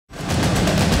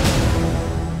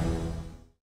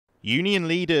Union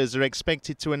leaders are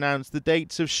expected to announce the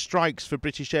dates of strikes for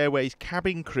British Airways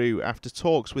cabin crew after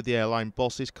talks with the airline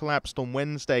bosses collapsed on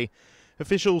Wednesday.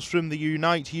 Officials from the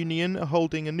Unite union are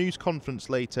holding a news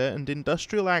conference later, and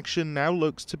industrial action now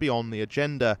looks to be on the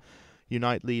agenda.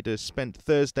 Unite leaders spent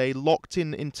Thursday locked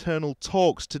in internal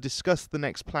talks to discuss the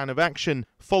next plan of action,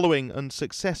 following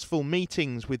unsuccessful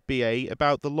meetings with BA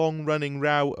about the long-running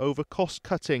row over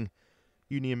cost-cutting.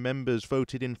 Union members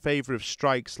voted in favour of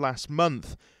strikes last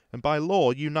month, and by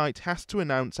law Unite has to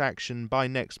announce action by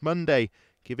next Monday,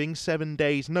 giving 7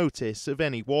 days' notice of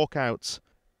any walkouts.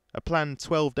 A planned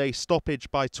 12-day stoppage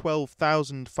by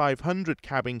 12,500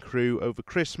 cabin crew over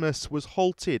Christmas was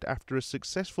halted after a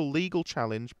successful legal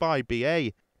challenge by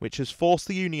BA, which has forced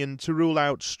the union to rule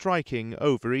out striking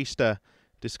over Easter.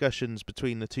 Discussions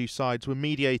between the two sides were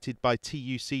mediated by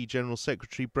TUC General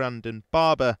Secretary Brandon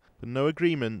Barber, but no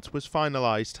agreement was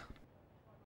finalised.